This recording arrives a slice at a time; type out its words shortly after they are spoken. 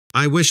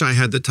I wish I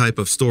had the type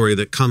of story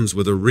that comes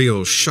with a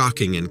real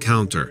shocking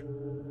encounter.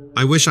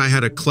 I wish I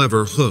had a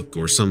clever hook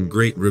or some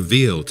great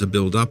reveal to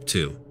build up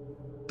to.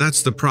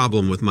 That's the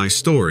problem with my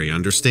story,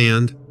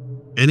 understand?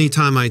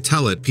 Anytime I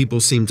tell it,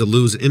 people seem to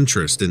lose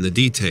interest in the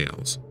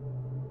details.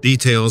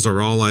 Details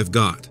are all I've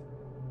got.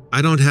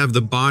 I don't have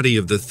the body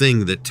of the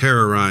thing that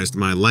terrorized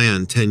my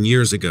land 10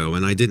 years ago,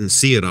 and I didn't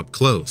see it up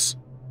close.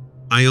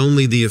 I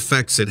only the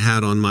effects it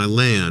had on my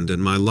land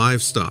and my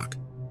livestock.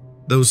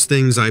 Those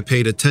things I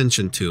paid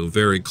attention to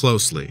very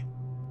closely.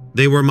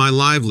 They were my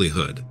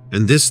livelihood,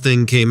 and this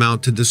thing came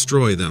out to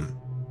destroy them.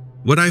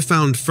 What I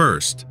found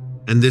first,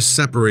 and this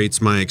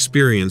separates my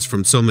experience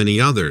from so many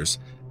others,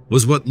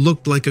 was what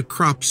looked like a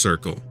crop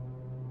circle.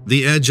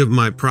 The edge of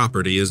my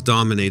property is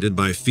dominated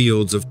by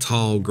fields of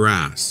tall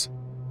grass.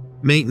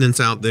 Maintenance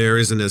out there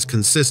isn't as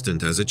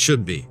consistent as it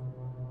should be.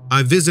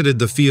 I visited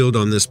the field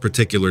on this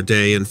particular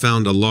day and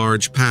found a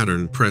large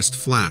pattern pressed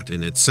flat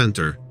in its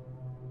center.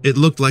 It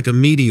looked like a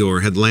meteor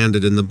had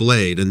landed in the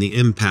blade and the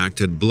impact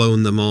had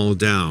blown them all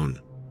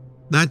down.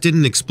 That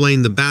didn't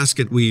explain the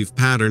basket weave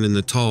pattern in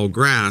the tall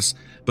grass,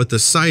 but the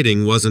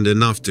sighting wasn't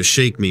enough to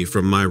shake me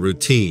from my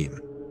routine.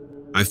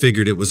 I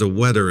figured it was a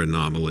weather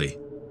anomaly.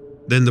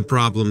 Then the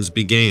problems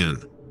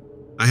began.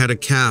 I had a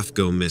calf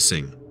go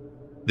missing.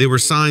 They were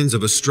signs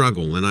of a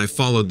struggle, and I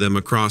followed them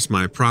across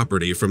my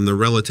property from the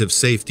relative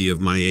safety of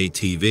my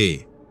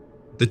ATV.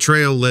 The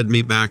trail led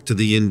me back to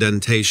the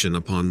indentation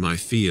upon my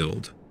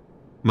field.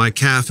 My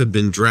calf had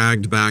been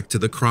dragged back to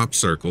the crop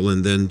circle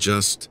and then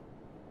just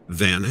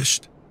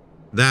vanished.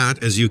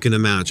 That, as you can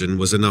imagine,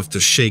 was enough to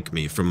shake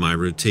me from my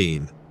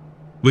routine.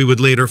 We would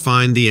later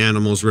find the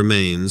animal's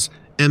remains,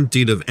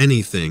 emptied of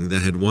anything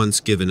that had once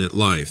given it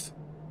life.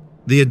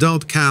 The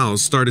adult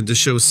cows started to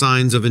show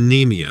signs of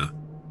anemia.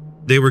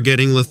 They were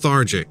getting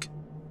lethargic.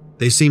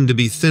 They seemed to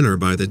be thinner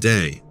by the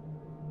day.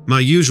 My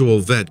usual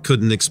vet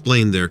couldn't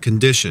explain their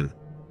condition.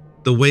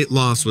 The weight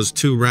loss was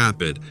too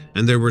rapid,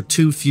 and there were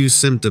too few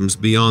symptoms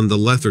beyond the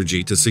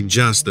lethargy to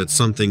suggest that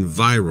something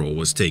viral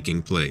was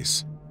taking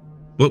place.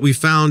 What we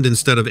found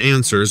instead of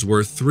answers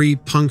were 3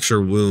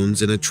 puncture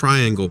wounds in a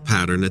triangle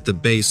pattern at the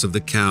base of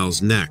the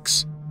cows'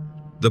 necks.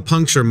 The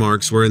puncture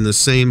marks were in the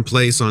same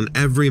place on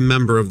every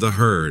member of the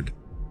herd.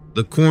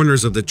 The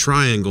corners of the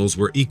triangles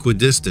were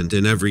equidistant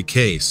in every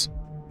case.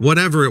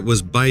 Whatever it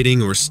was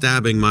biting or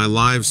stabbing my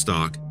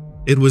livestock,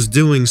 it was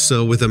doing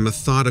so with a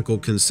methodical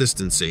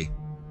consistency.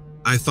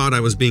 I thought I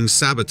was being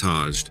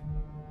sabotaged.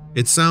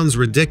 It sounds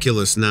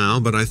ridiculous now,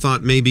 but I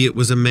thought maybe it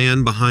was a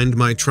man behind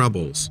my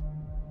troubles.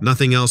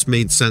 Nothing else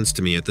made sense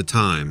to me at the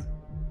time.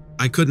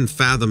 I couldn't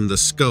fathom the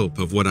scope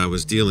of what I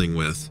was dealing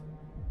with.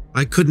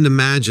 I couldn't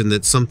imagine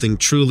that something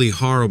truly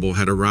horrible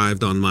had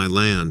arrived on my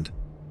land.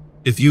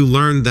 If you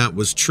learned that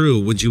was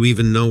true, would you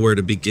even know where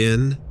to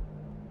begin?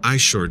 I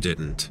sure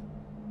didn't.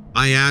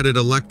 I added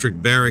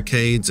electric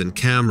barricades and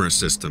camera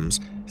systems,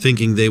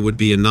 thinking they would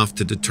be enough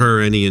to deter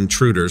any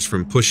intruders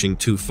from pushing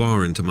too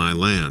far into my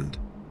land.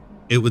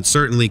 It would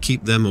certainly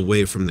keep them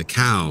away from the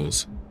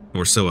cows,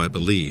 or so I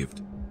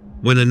believed.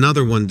 When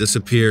another one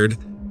disappeared,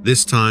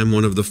 this time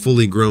one of the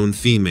fully grown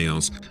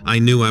females, I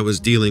knew I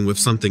was dealing with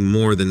something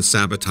more than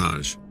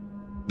sabotage.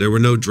 There were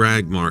no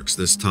drag marks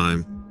this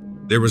time.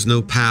 There was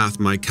no path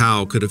my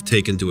cow could have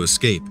taken to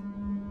escape,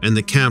 and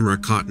the camera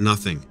caught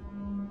nothing.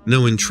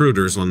 No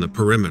intruders on the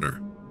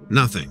perimeter.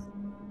 Nothing.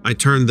 I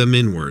turned them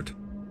inward.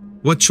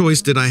 What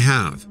choice did I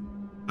have?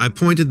 I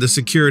pointed the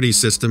security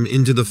system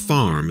into the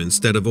farm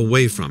instead of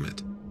away from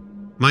it.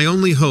 My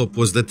only hope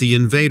was that the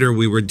invader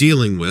we were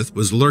dealing with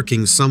was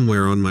lurking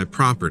somewhere on my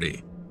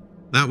property.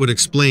 That would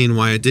explain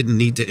why I didn't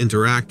need to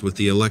interact with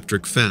the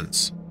electric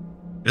fence.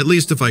 At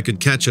least if I could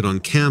catch it on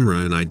camera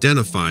and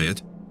identify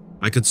it,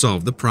 I could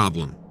solve the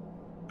problem.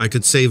 I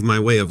could save my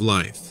way of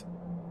life.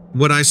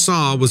 What I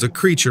saw was a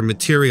creature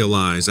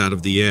materialize out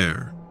of the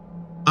air.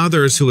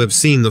 Others who have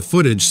seen the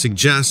footage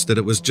suggest that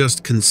it was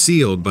just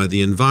concealed by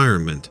the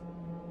environment,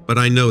 but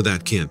I know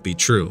that can't be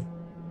true.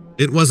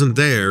 It wasn't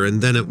there,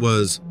 and then it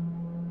was.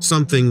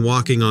 Something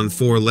walking on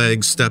 4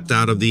 legs stepped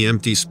out of the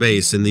empty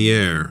space in the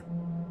air.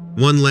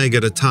 One leg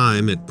at a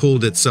time, it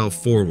pulled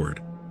itself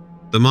forward.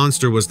 The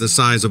monster was the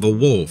size of a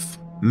wolf,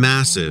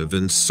 massive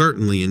and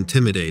certainly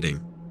intimidating.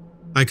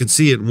 I could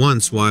see at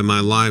once why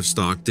my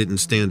livestock didn't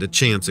stand a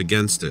chance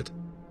against it.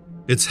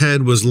 Its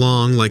head was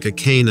long like a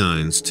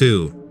canine's,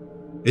 too.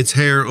 Its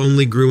hair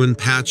only grew in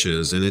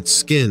patches, and its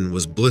skin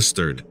was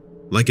blistered,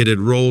 like it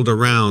had rolled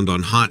around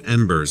on hot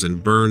embers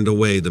and burned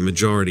away the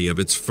majority of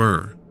its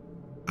fur.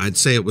 I'd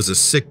say it was a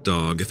sick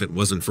dog if it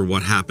wasn't for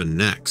what happened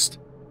next.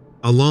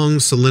 A long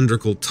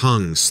cylindrical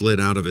tongue slid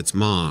out of its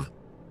maw.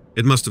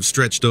 It must have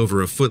stretched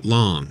over a foot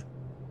long.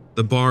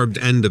 The barbed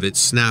end of it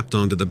snapped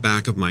onto the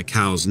back of my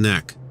cow's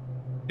neck.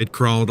 It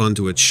crawled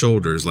onto its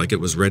shoulders like it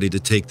was ready to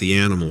take the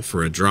animal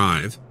for a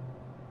drive.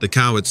 The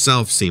cow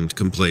itself seemed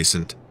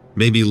complacent,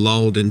 maybe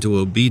lulled into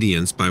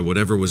obedience by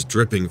whatever was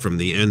dripping from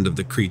the end of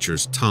the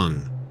creature's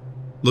tongue.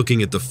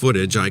 Looking at the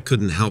footage, I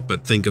couldn't help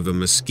but think of a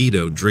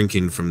mosquito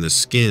drinking from the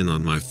skin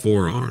on my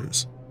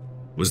forearms.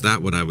 Was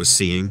that what I was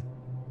seeing?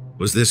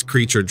 Was this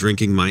creature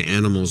drinking my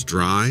animals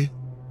dry?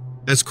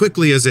 As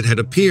quickly as it had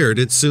appeared,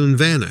 it soon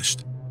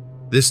vanished.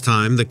 This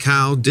time, the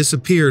cow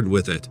disappeared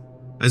with it,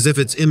 as if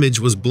its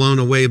image was blown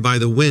away by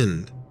the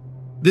wind.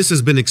 This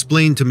has been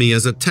explained to me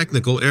as a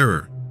technical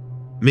error.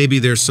 Maybe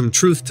there's some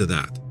truth to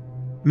that.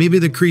 Maybe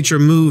the creature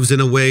moves in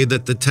a way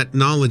that the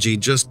technology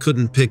just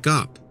couldn't pick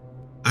up.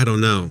 I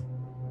don't know.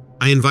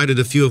 I invited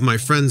a few of my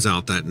friends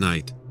out that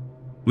night.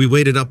 We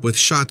waited up with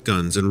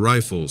shotguns and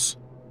rifles.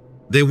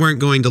 They weren't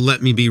going to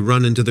let me be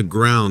run into the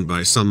ground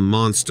by some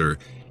monster,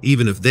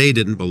 even if they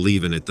didn't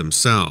believe in it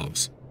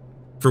themselves.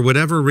 For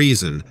whatever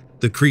reason,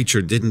 the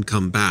creature didn't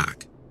come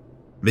back.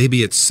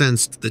 Maybe it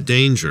sensed the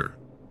danger.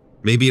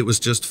 Maybe it was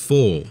just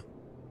full.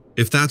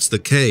 If that's the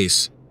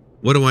case,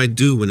 what do I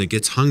do when it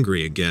gets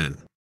hungry again?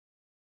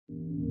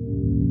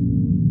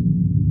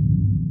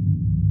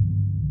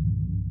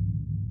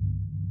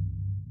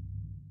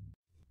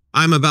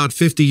 I'm about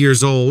 50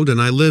 years old and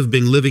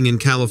been living in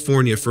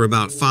California for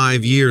about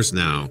 5 years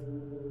now.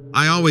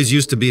 I always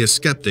used to be a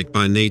skeptic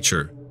by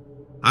nature.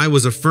 I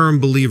was a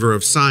firm believer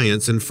of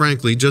science, and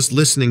frankly, just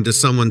listening to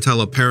someone tell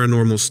a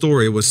paranormal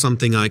story was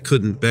something I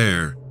couldn't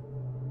bear.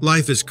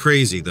 Life is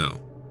crazy though.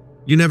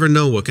 You never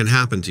know what can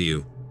happen to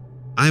you.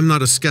 I am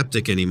not a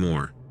skeptic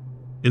anymore.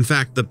 In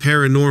fact, the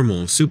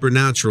paranormal,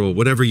 supernatural,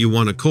 whatever you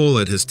want to call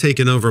it, has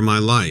taken over my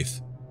life.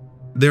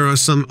 There are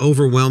some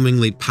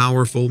overwhelmingly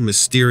powerful,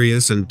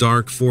 mysterious, and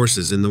dark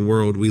forces in the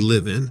world we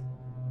live in.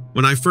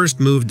 When I first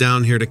moved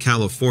down here to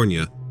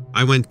California,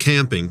 I went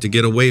camping to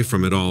get away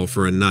from it all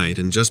for a night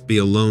and just be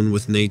alone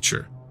with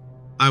nature.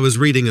 I was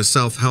reading a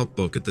self-help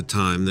book at the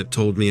time that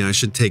told me I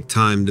should take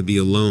time to be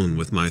alone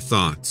with my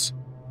thoughts.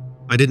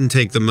 I didn't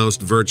take the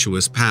most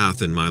virtuous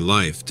path in my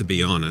life, to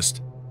be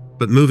honest,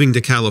 but moving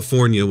to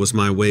California was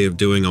my way of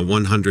doing a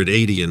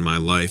 180 in my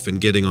life and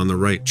getting on the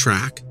right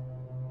track.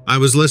 I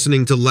was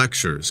listening to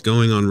lectures,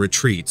 going on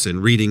retreats,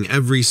 and reading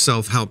every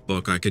self-help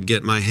book I could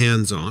get my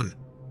hands on.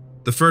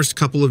 The first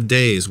couple of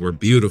days were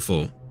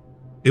beautiful.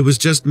 It was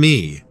just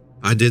me.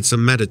 I did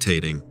some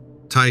meditating,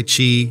 tai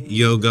chi,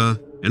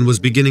 yoga, and was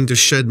beginning to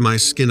shed my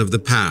skin of the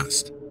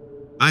past.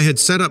 I had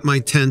set up my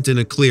tent in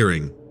a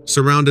clearing,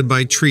 surrounded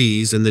by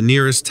trees, and the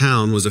nearest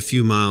town was a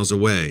few miles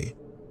away.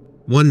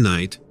 One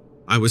night,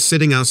 I was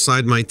sitting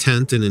outside my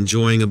tent and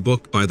enjoying a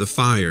book by the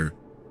fire.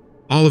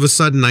 All of a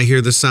sudden, I hear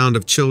the sound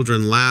of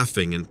children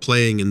laughing and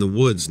playing in the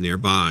woods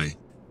nearby.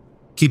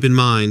 Keep in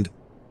mind,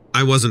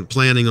 I wasn't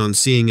planning on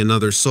seeing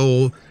another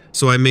soul,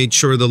 so I made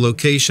sure the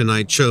location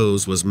I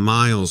chose was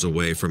miles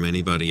away from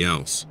anybody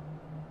else.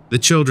 The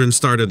children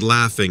started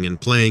laughing and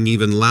playing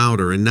even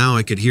louder, and now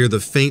I could hear the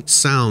faint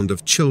sound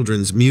of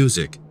children's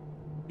music.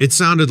 It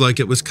sounded like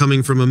it was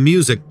coming from a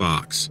music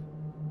box.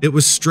 It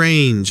was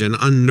strange and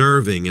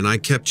unnerving, and I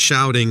kept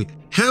shouting,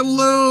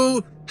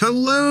 "Hello!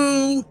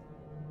 Hello!"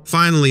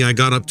 Finally, I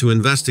got up to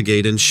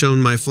investigate and shone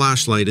my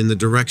flashlight in the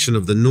direction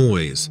of the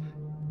noise.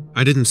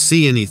 I didn't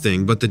see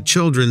anything, but the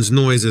children's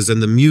noises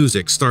and the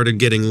music started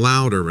getting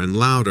louder and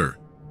louder.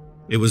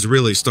 It was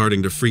really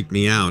starting to freak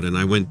me out, and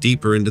I went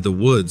deeper into the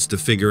woods to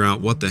figure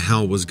out what the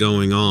hell was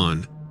going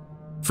on.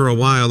 For a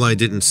while, I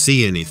didn't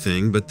see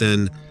anything, but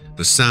then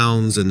the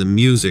sounds and the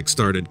music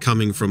started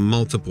coming from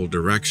multiple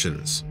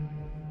directions.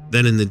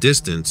 Then in the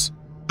distance,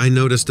 I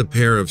noticed a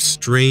pair of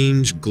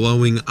strange,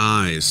 glowing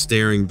eyes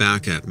staring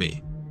back at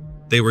me.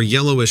 They were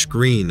yellowish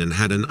green and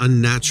had an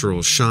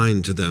unnatural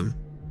shine to them.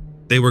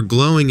 They were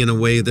glowing in a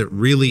way that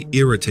really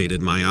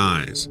irritated my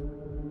eyes.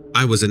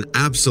 I was in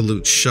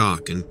absolute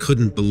shock and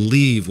couldn't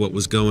believe what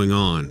was going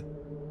on.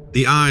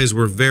 The eyes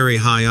were very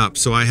high up,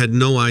 so I had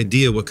no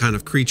idea what kind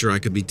of creature I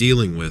could be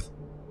dealing with.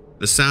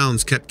 The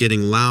sounds kept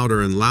getting louder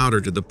and louder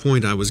to the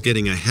point I was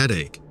getting a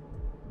headache.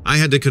 I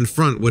had to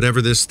confront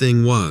whatever this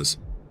thing was.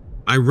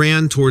 I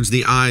ran towards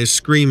the eyes,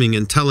 screaming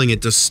and telling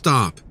it to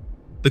stop.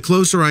 The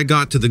closer I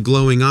got to the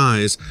glowing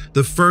eyes,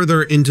 the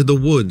further into the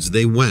woods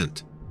they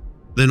went.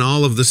 Then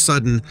all of a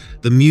sudden,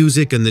 the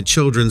music and the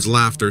children's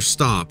laughter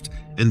stopped,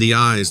 and the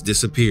eyes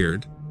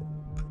disappeared.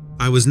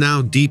 I was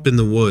now deep in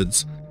the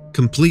woods,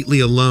 completely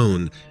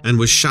alone, and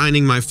was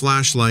shining my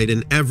flashlight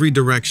in every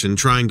direction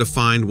trying to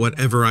find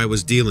whatever I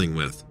was dealing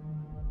with.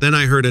 Then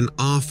I heard an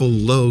awful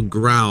low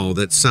growl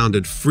that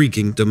sounded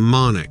freaking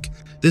demonic.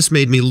 This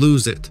made me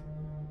lose it.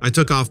 I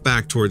took off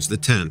back towards the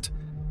tent.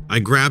 I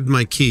grabbed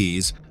my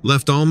keys,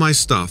 left all my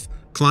stuff,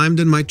 climbed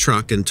in my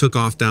truck, and took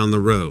off down the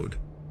road.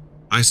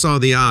 I saw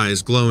the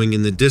eyes glowing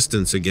in the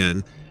distance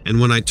again, and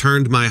when I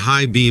turned my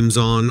high beams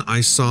on,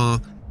 I saw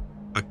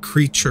a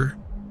creature,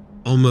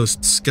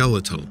 almost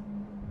skeletal,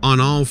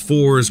 on all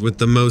fours with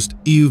the most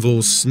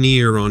evil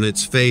sneer on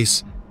its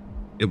face.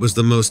 It was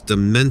the most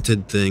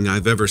demented thing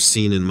I've ever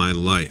seen in my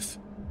life.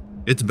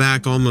 Its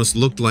back almost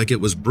looked like it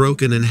was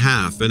broken in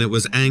half, and it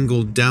was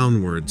angled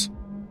downwards.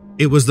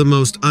 It was the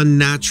most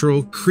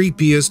unnatural,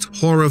 creepiest,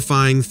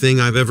 horrifying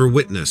thing I've ever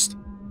witnessed.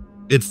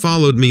 It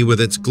followed me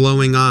with its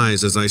glowing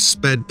eyes as I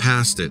sped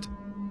past it,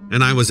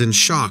 and I was in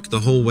shock the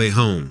whole way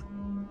home.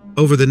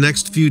 Over the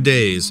next few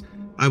days,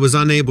 I was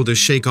unable to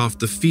shake off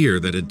the fear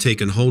that had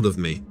taken hold of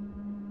me.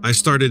 I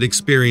started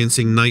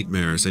experiencing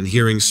nightmares and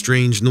hearing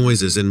strange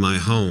noises in my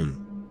home.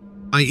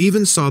 I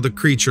even saw the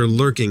creature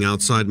lurking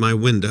outside my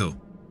window,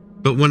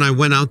 but when I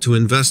went out to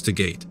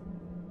investigate,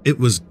 it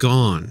was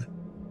gone.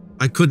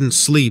 I couldn't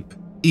sleep,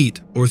 eat,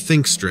 or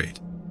think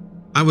straight.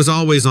 I was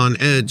always on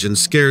edge and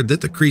scared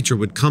that the creature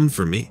would come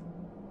for me.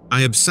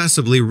 I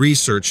obsessively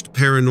researched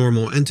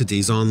paranormal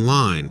entities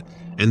online,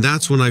 and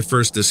that's when I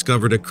first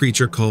discovered a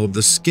creature called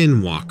the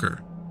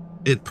Skinwalker.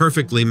 It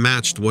perfectly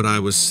matched what I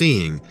was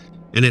seeing,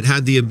 and it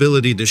had the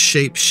ability to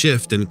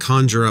shape-shift and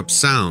conjure up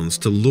sounds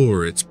to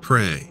lure its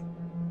prey.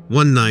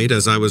 One night,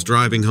 as I was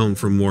driving home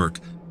from work,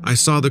 I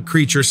saw the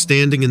creature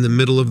standing in the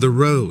middle of the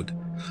road.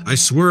 I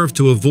swerved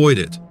to avoid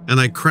it, and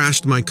I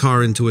crashed my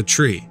car into a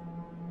tree.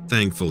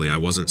 Thankfully, I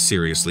wasn't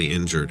seriously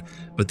injured,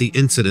 but the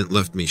incident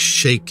left me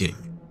shaking.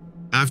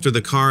 After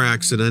the car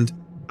accident,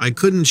 I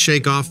couldn't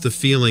shake off the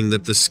feeling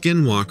that the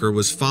Skinwalker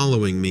was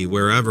following me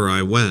wherever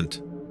I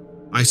went.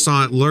 I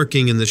saw it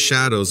lurking in the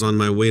shadows on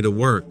my way to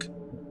work.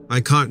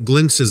 I caught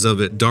glimpses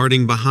of it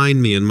darting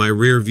behind me in my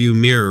rearview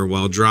mirror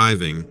while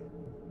driving,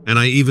 and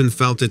I even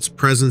felt its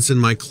presence in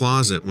my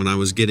closet when I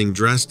was getting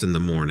dressed in the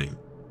morning.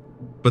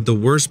 But the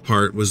worst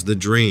part was the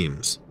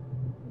dreams.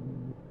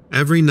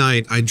 Every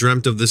night I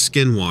dreamt of the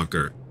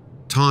Skinwalker,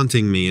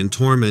 taunting me and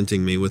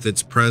tormenting me with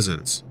its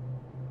presence.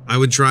 I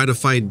would try to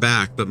fight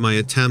back, but my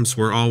attempts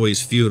were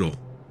always futile.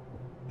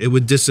 It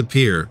would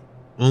disappear,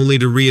 only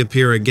to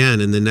reappear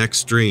again in the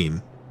next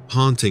dream,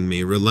 haunting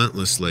me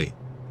relentlessly.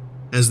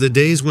 As the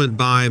days went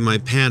by, my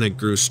panic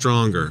grew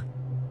stronger.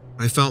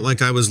 I felt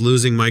like I was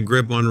losing my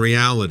grip on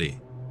reality.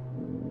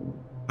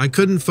 I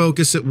couldn't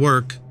focus at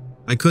work,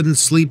 I couldn't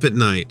sleep at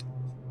night,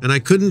 and I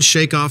couldn't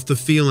shake off the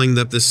feeling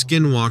that the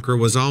Skinwalker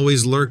was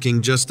always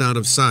lurking just out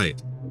of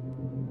sight.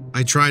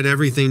 I tried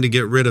everything to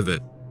get rid of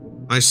it.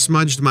 I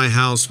smudged my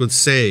house with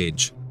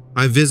sage.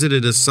 I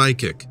visited a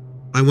psychic.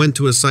 I went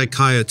to a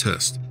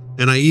psychiatrist,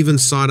 and I even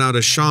sought out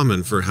a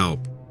shaman for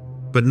help.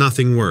 But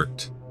nothing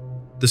worked.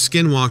 The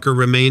Skinwalker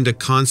remained a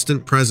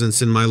constant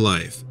presence in my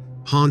life,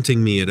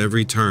 haunting me at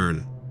every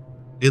turn.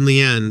 In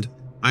the end,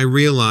 I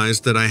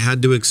realized that I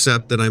had to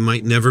accept that I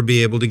might never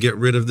be able to get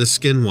rid of the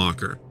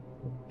Skinwalker.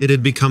 It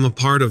had become a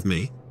part of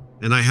me,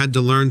 and I had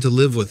to learn to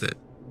live with it.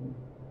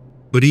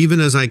 But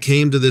even as I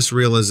came to this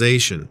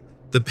realization,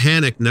 the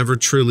panic never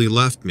truly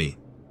left me,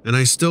 and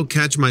I still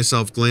catch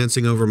myself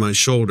glancing over my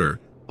shoulder,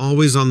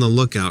 always on the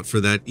lookout for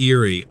that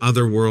eerie,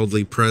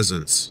 otherworldly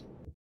presence.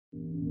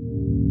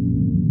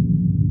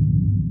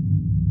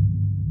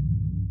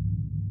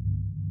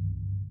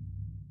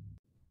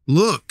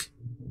 Look!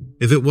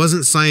 If it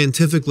wasn't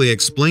scientifically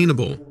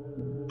explainable,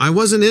 I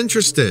wasn't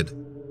interested.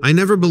 I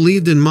never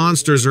believed in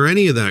monsters or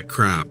any of that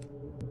crap.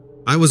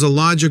 I was a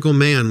logical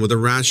man with a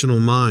rational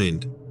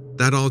mind.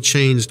 That all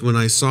changed when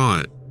I saw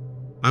it.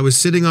 I was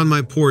sitting on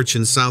my porch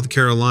in South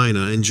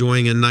Carolina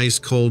enjoying a nice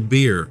cold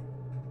beer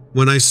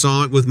when I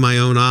saw it with my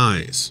own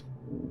eyes.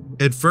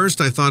 At first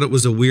I thought it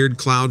was a weird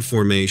cloud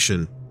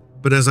formation,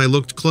 but as I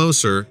looked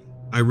closer,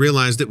 I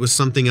realized it was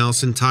something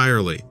else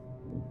entirely.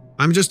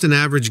 I'm just an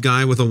average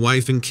guy with a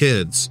wife and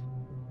kids.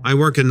 I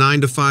work a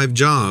 9-to-5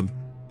 job,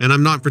 and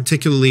I'm not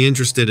particularly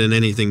interested in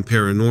anything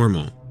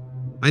paranormal.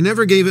 I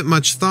never gave it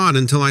much thought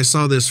until I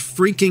saw this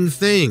freaking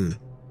thing.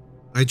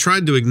 I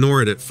tried to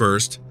ignore it at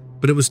first,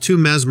 but it was too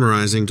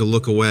mesmerizing to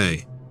look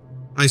away.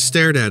 I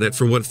stared at it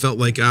for what felt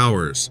like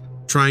hours,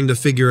 trying to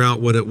figure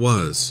out what it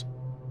was.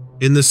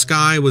 In the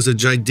sky was a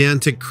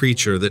gigantic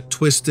creature that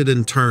twisted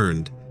and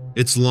turned,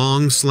 its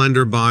long,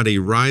 slender body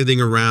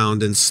writhing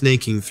around and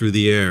snaking through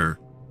the air.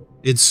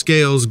 Its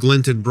scales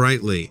glinted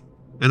brightly,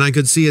 and I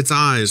could see its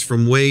eyes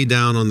from way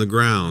down on the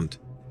ground.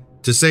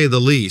 To say the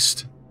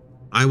least,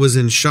 I was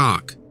in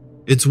shock.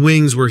 Its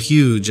wings were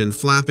huge and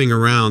flapping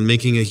around,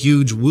 making a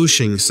huge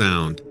whooshing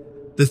sound.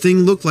 The thing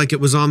looked like it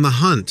was on the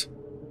hunt,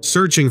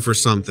 searching for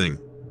something.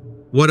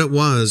 What it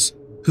was,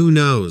 who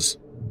knows?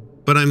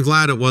 But I'm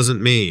glad it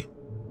wasn't me.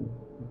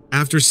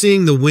 After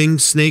seeing the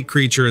winged snake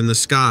creature in the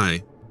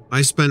sky,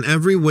 I spent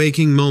every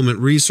waking moment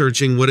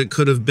researching what it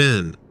could have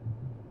been.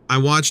 I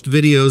watched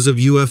videos of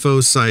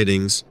UFO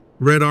sightings,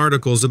 read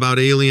articles about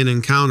alien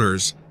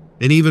encounters,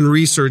 and even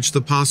researched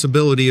the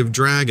possibility of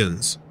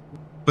dragons.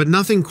 But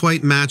nothing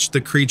quite matched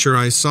the creature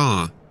I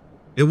saw.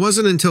 It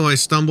wasn't until I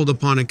stumbled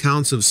upon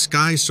accounts of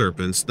sky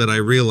serpents that I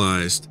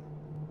realized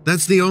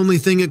that's the only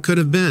thing it could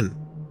have been.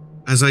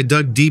 As I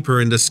dug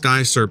deeper into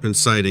sky serpent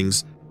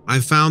sightings,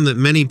 I found that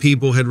many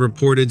people had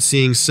reported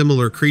seeing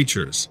similar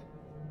creatures.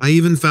 I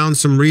even found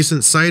some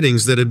recent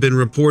sightings that had been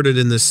reported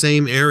in the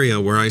same area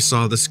where I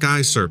saw the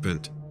sky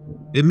serpent.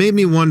 It made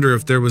me wonder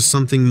if there was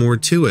something more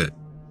to it.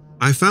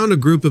 I found a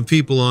group of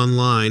people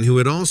online who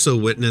had also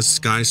witnessed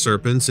sky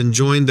serpents and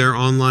joined their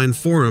online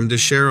forum to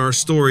share our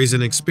stories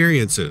and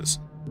experiences.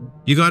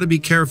 You gotta be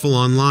careful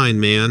online,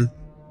 man.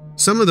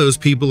 Some of those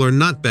people are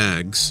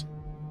nutbags,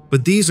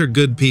 but these are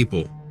good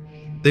people.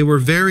 They were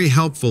very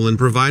helpful in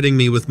providing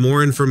me with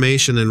more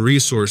information and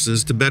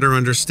resources to better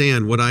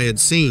understand what I had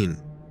seen.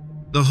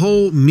 The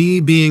whole me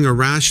being a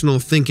rational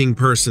thinking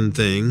person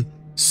thing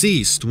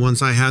ceased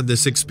once I had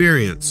this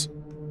experience.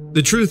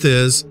 The truth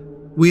is,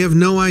 we have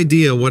no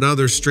idea what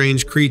other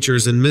strange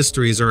creatures and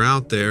mysteries are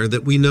out there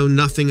that we know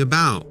nothing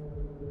about.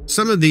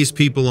 Some of these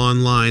people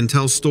online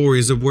tell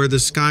stories of where the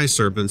sky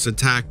serpents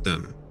attacked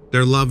them,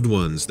 their loved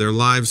ones, their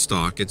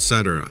livestock,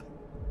 etc.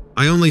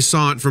 I only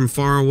saw it from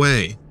far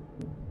away.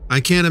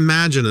 I can't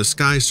imagine a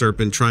sky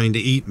serpent trying to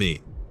eat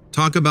me.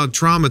 Talk about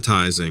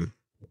traumatizing.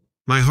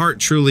 My heart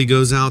truly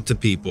goes out to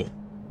people.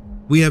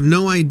 We have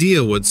no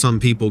idea what some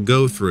people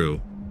go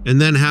through, and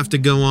then have to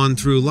go on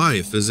through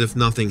life as if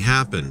nothing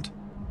happened.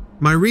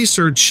 My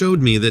research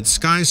showed me that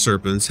sky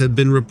serpents have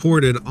been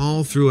reported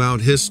all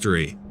throughout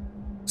history.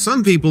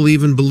 Some people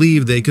even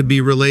believe they could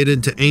be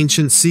related to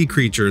ancient sea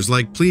creatures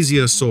like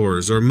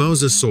plesiosaurs or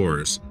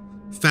mosasaurs.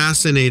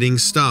 Fascinating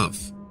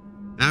stuff.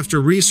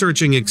 After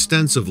researching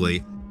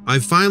extensively, I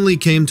finally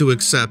came to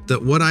accept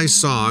that what I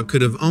saw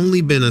could have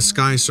only been a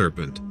sky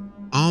serpent.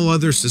 All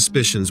other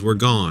suspicions were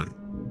gone.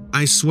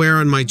 I swear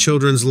on my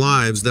children's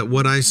lives that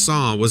what I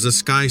saw was a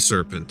sky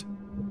serpent.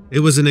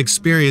 It was an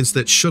experience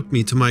that shook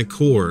me to my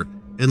core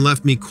and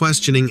left me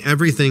questioning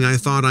everything I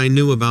thought I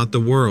knew about the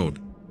world.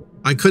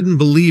 I couldn't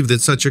believe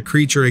that such a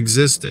creature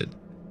existed,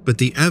 but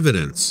the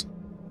evidence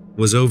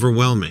was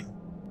overwhelming.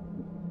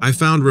 I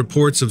found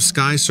reports of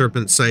sky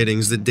serpent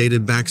sightings that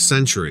dated back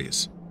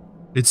centuries.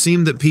 It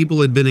seemed that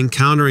people had been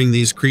encountering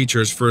these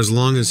creatures for as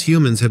long as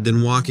humans had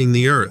been walking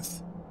the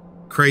earth.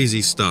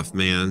 Crazy stuff,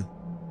 man.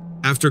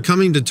 After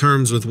coming to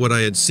terms with what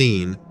I had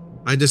seen,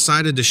 I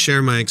decided to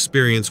share my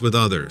experience with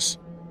others.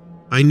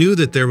 I knew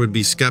that there would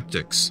be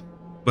skeptics,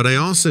 but I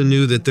also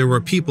knew that there were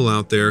people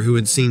out there who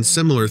had seen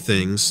similar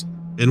things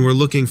and were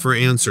looking for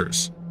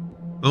answers.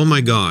 Oh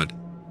my God.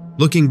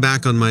 Looking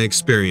back on my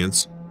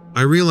experience,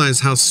 I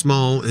realize how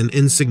small and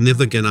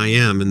insignificant I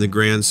am in the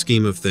grand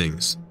scheme of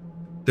things.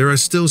 There are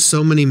still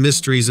so many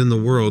mysteries in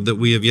the world that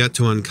we have yet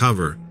to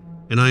uncover,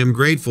 and I am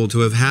grateful to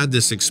have had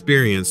this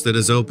experience that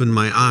has opened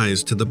my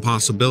eyes to the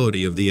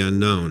possibility of the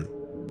unknown.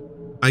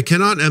 I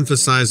cannot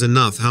emphasize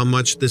enough how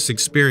much this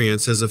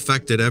experience has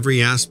affected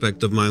every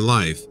aspect of my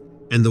life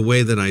and the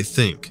way that I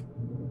think.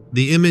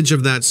 The image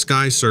of that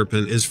sky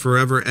serpent is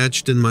forever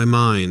etched in my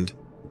mind,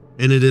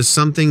 and it is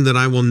something that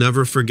I will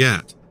never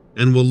forget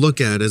and will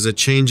look at as a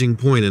changing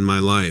point in my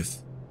life.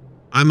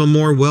 I'm a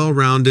more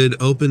well-rounded,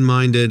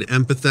 open-minded,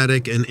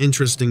 empathetic, and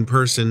interesting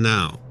person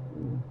now.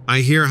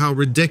 I hear how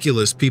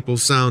ridiculous people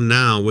sound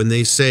now when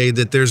they say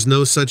that there's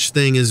no such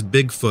thing as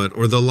Bigfoot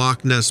or the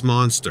Loch Ness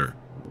Monster.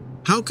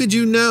 How could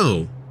you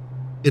know?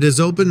 It has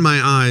opened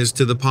my eyes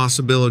to the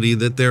possibility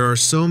that there are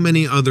so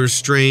many other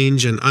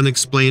strange and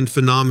unexplained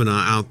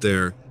phenomena out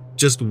there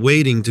just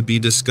waiting to be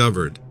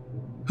discovered.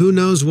 Who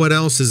knows what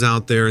else is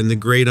out there in the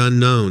great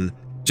unknown,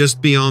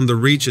 just beyond the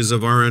reaches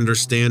of our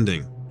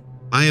understanding.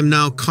 I am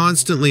now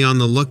constantly on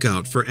the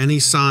lookout for any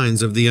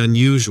signs of the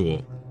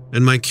unusual,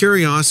 and my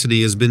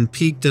curiosity has been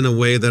piqued in a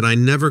way that I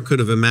never could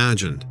have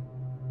imagined.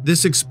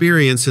 This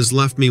experience has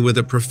left me with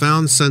a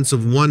profound sense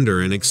of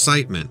wonder and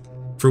excitement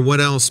for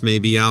what else may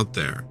be out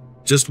there,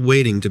 just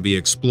waiting to be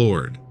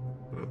explored.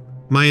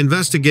 My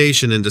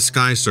investigation into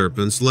sky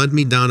serpents led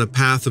me down a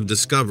path of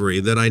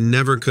discovery that I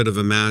never could have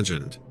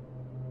imagined.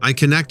 I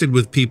connected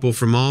with people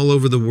from all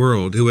over the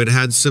world who had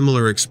had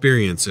similar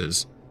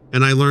experiences,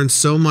 and I learned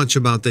so much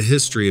about the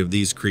history of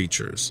these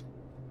creatures.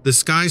 The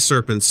sky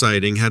serpent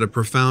sighting had a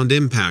profound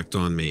impact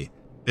on me,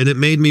 and it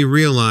made me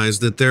realize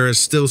that there is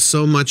still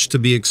so much to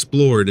be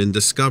explored and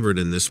discovered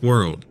in this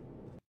world.